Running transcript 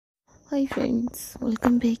Hi friends,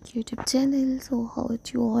 welcome back YouTube channel. So how are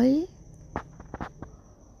you all?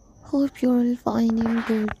 Hope you're all fine and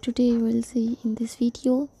good. Today we'll see in this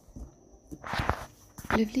video.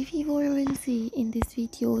 Lovely viewer will see in this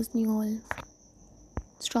video's new all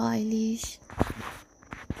stylish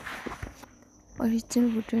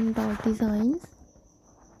original wooden doll designs.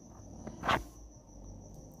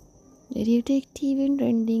 Very attractive and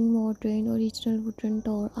trending modern original wooden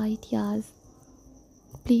doll ideas.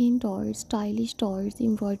 Plain doors, stylish doors,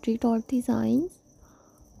 embroidery doll designs,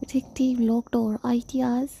 effective lock door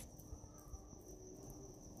ideas.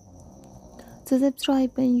 So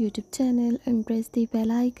subscribe my YouTube channel and press the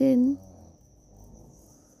bell icon.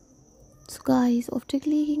 So guys, after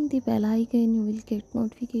clicking the bell icon, you will get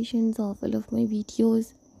notifications of all of my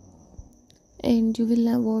videos, and you will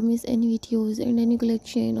never miss any videos and any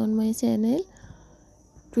collection on my channel.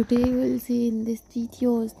 Today we will see in this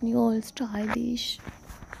videos new all stylish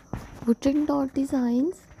wooden door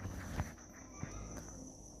designs,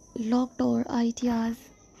 lock door ideas.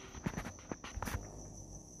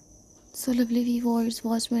 So lovely viewers,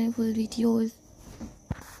 watch my full videos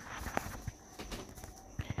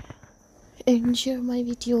and share my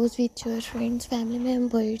videos with your friends, family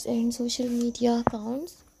members and social media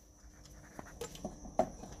accounts.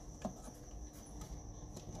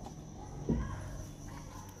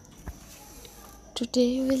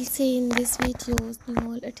 Today we will see in this videos new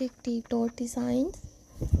all attractive door designs.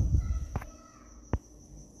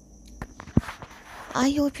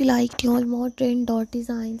 I hope you liked all modern door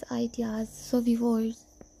designs ideas. So viewers,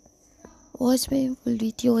 watch my full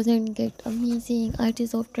videos and get amazing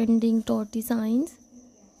ideas of trending door designs.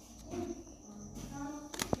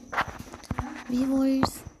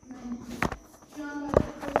 Viewers,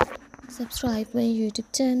 subscribe my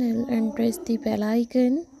YouTube channel and press the bell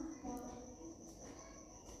icon.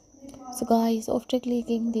 So guys, after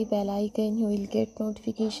clicking the bell icon, you will get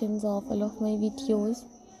notifications of all of my videos,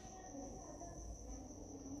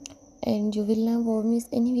 and you will never miss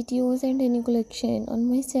any videos and any collection on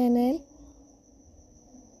my channel.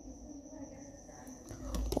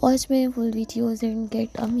 Watch my full videos and get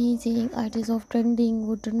amazing ideas of trending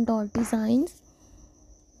wooden doll designs.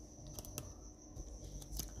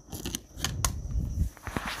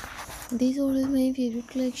 These are all my favorite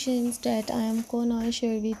collections that I am gonna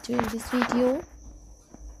share with you in this video.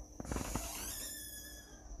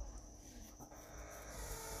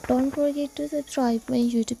 Don't forget to subscribe my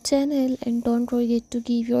YouTube channel and don't forget to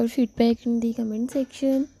give your feedback in the comment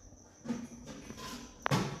section.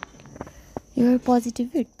 Your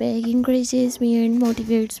positive feedback encourages me and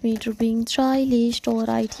motivates me to bring stylish door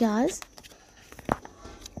ideas.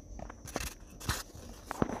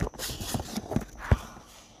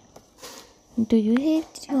 Do you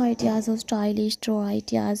have new ideas of stylish door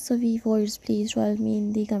ideas? So viewers, please tell me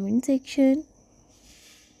in the comment section.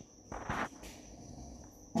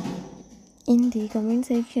 In the comment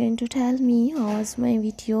section to tell me how was my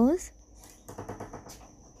videos.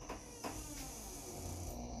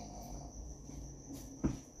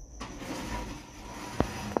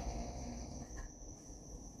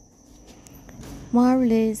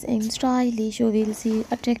 Marvelous and stylish, you will see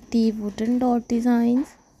attractive wooden door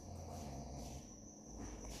designs.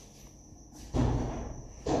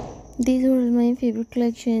 These are all my favorite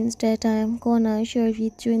collections that I am gonna share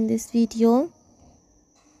with you in this video.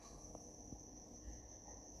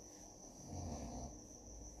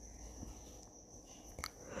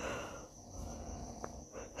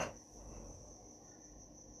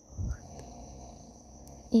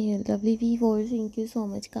 Yeah, lovely viewers, thank you so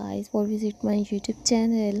much guys for visit my YouTube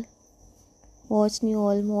channel. Watch new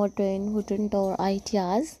all modern wooden door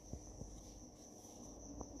ideas.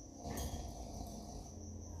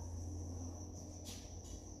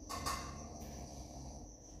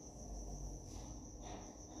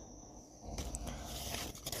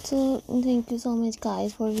 So thank you so much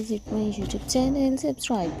guys for visit my YouTube channel.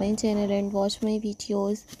 Subscribe my channel and watch my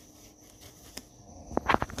videos.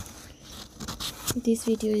 This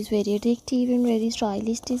video is very addictive and very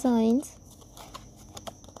stylish designs.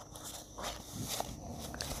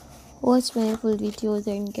 Watch my full videos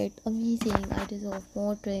and get amazing ideas of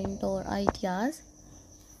modern door ideas.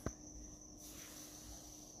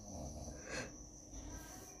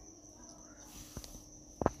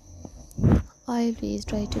 I always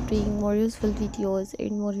try to bring more useful videos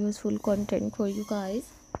and more useful content for you guys.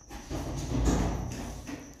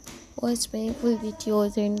 Watch my full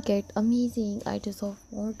videos and get amazing ideas of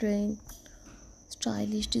modern,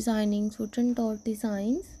 stylish designing wooden door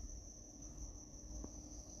designs.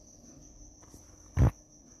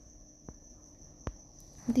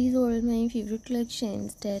 These are all my favorite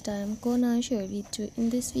collections that I am gonna share with you in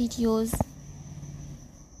these videos.